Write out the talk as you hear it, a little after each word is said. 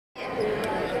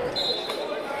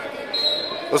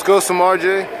Let's go some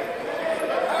RJ.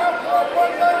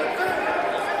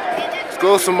 Let's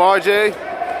go some RJ.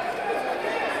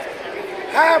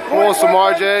 Come on some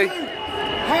RJ.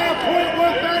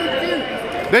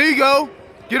 There you go.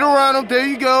 Get around him. There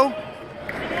you go.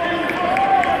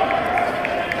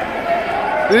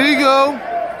 There you go.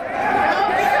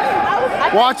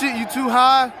 Watch it. You too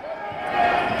high.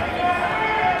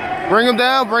 Bring him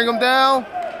down. Bring him down.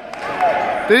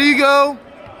 There you go.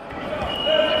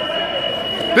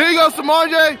 There you go, some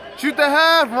RJ. Shoot the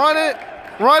half. Run it.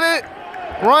 Run it.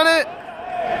 Run it.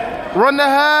 Run the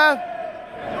half.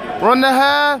 Run the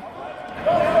half.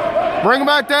 Bring him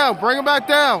back down. Bring him back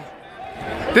down.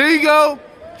 There you go.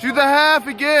 Shoot the half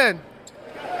again.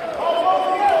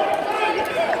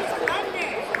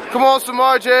 Come on, some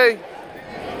RJ.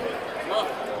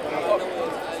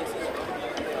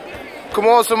 Come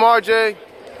on, some RJ.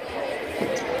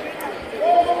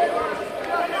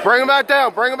 Bring him back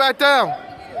down. Bring him back down.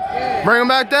 Bring him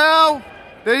back down.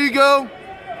 There you go.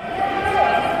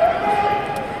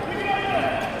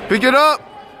 Pick it up.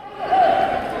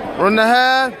 Run the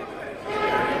half.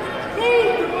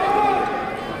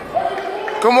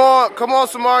 Come on,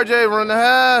 some RJ. Run the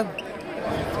half.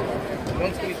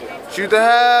 Shoot the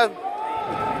half.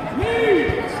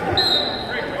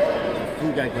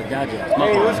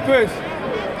 Hey, what's Chris?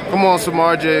 Come on, some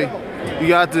RJ. You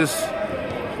got this.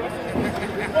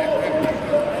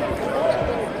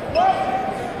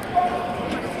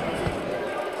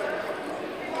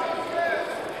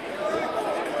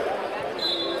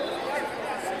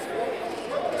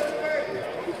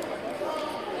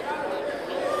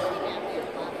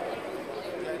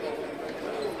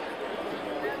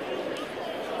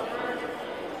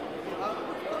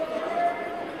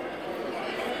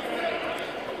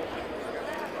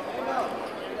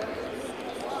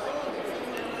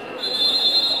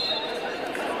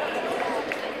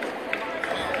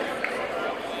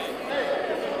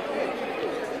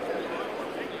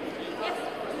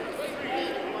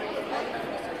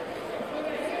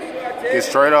 Get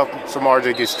straight up, some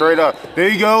RJ. Get straight up. There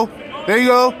you go. There you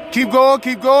go. Keep going.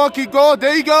 Keep going. Keep going.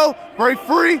 There you go. Break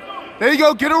free. There you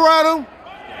go. Get around him.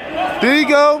 There you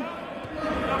go.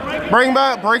 Bring him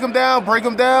back. Break him down. Break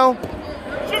him down.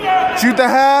 Shoot the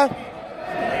half.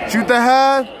 Shoot the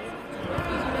half.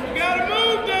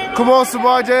 Come on, some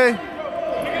RJ.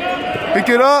 Pick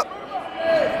it up.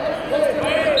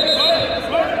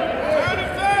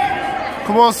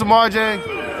 Come on, some RJ.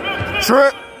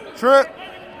 Trip. Trip.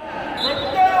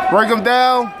 Break him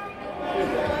down.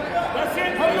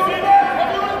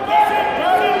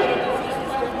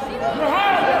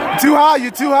 Too high,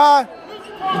 you're too high.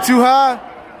 You're too high.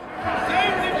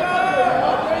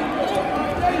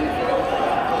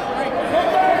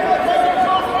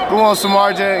 Come on, some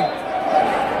RJ.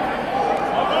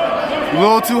 A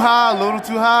little too high, a little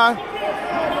too high.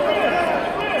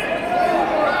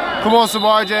 Come on, some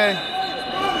RJ.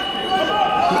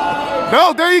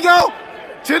 No, there you go.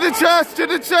 Chin to chest, chin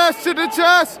to chest, chin to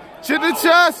chest, chin to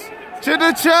chest, chin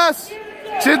to chest,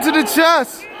 chin to the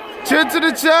chest, chin to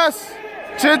the chest,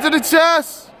 chin to the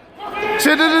chest,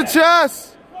 chin to the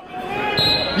chest.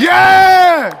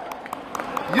 Yeah!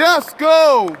 Yes,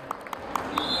 go!